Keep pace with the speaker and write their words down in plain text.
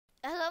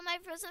Hello, my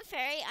frozen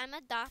fairy. I'm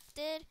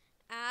adopted.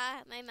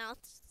 Ah, my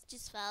mouth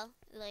just fell,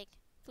 like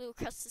flew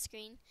across the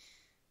screen.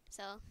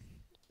 So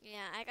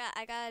yeah, I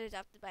got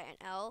adopted by an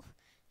elf,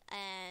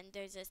 and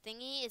there's this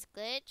thingy. It's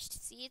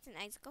glitched. See, it's an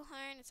icicle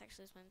horn. It's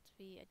actually meant to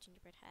be a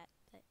gingerbread hat,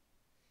 but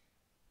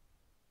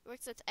it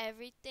works with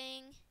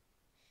everything.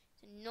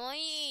 It's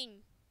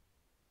annoying.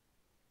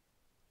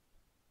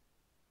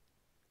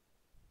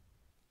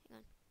 Hang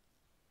on.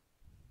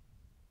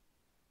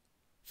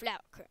 Flower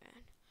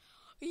crown.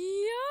 Yay!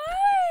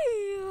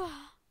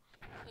 Oh,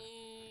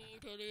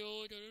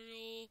 Telio,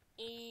 Telio.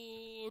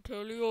 Oh,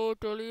 Telio,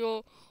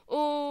 Telio.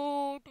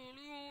 Oh,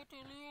 Telio,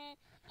 Telio.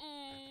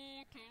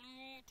 Oh,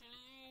 Telio,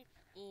 Telio.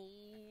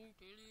 Oh,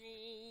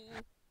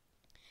 Telio.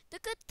 The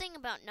good thing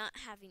about not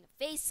having a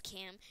face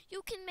cam,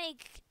 you can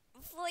make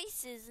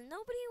voices and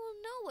nobody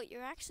will know what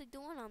you're actually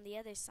doing on the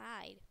other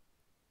side.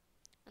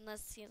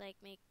 Unless you like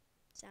make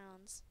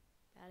sounds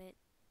about it.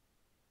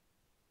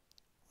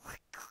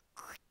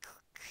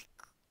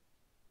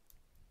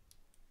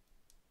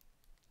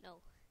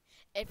 No.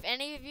 If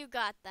any of you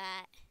got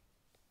that,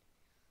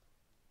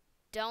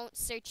 don't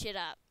search it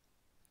up,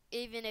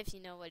 even if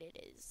you know what it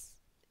is.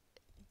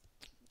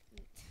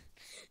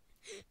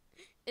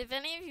 If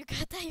any of you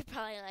got that, you're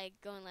probably like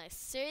going like,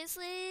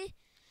 seriously?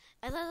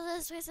 I thought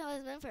this person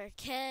was meant for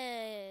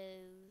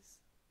kids.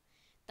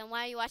 Then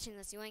why are you watching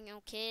this? You ain't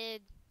no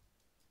kid.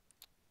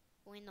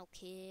 You ain't no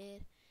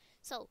kid.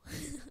 So,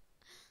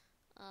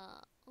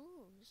 oh,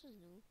 this is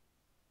new.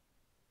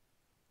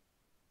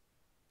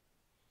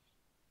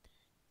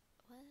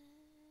 What?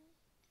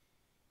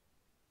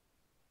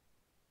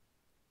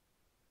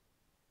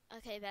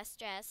 Okay, best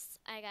dress.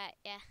 I got,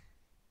 yeah.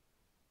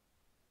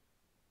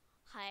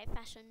 High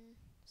fashion.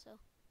 So,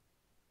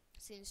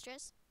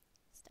 seamstress,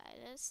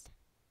 stylist,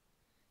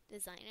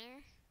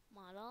 designer,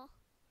 model,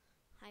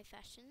 high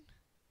fashion.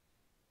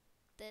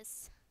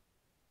 This,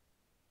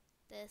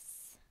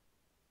 this,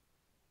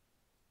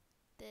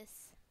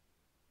 this.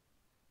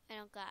 I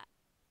only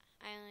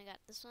got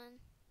this one.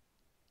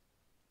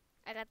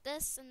 I got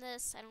this and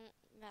this. I don't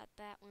got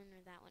that one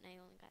or that one. I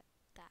only got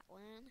that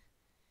one.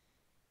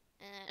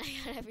 And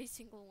I got every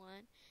single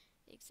one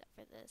except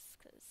for this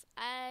because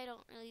I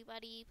don't really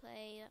buddy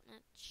play that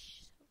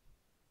much. So.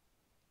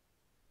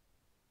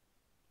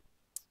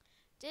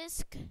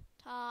 Disc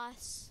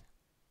toss.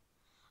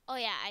 Oh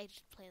yeah, I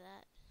just play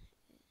that.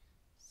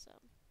 So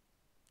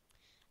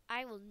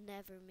I will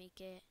never make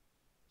it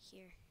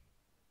here.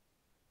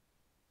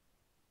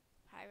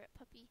 Pirate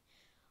puppy.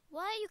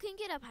 What? You can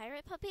get a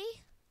pirate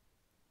puppy?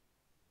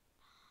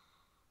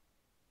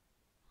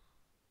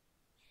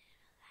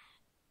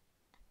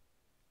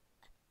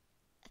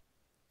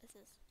 This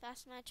is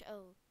fast match.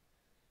 Oh,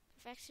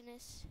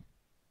 perfectionist.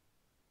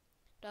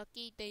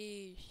 Ducky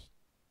dish.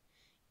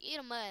 Eat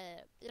 'em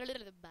up.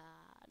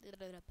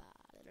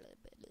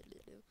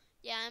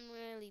 Yeah, I'm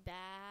really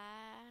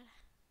bad.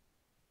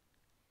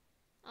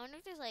 I wonder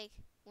if there's like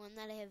one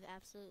that I have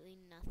absolutely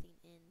nothing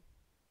in.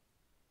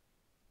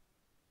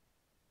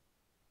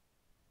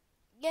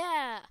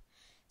 Yeah!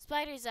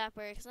 Spider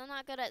Zapper, because I'm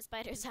not good at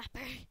Spider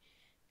Zapper.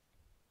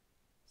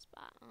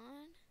 Spot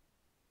on.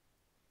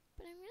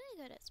 But I'm really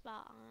good at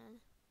spot on.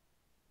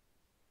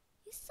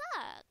 You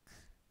suck.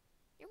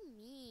 You're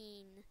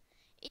mean.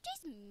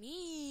 AJ's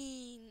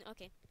mean.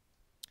 Okay.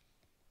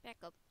 Back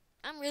up.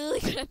 I'm really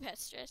good at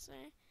best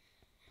dresser.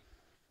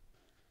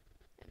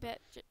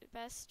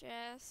 Best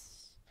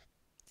dress.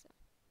 So.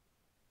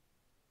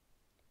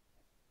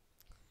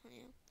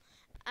 Yeah.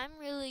 I'm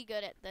really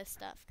good at this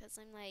stuff because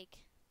I'm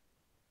like,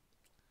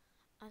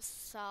 I'm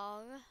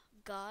so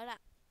good at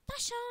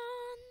fashion.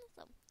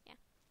 So, yeah.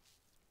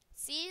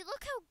 See,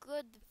 look how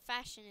good the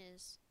fashion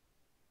is.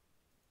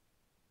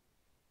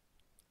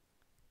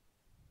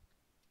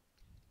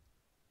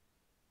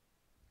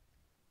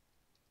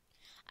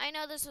 I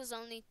know this was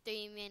only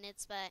 3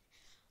 minutes, but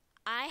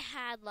I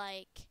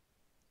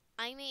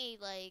made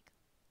like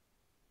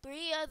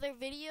 3 other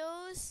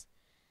videos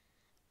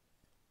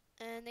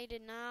and they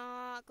did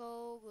not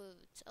go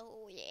good.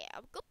 So yeah,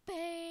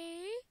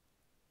 goodbye.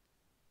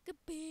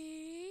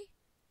 Goodbye.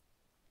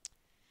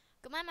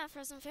 Goodbye, my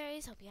frozen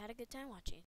fairies. Hope you had a good time watching.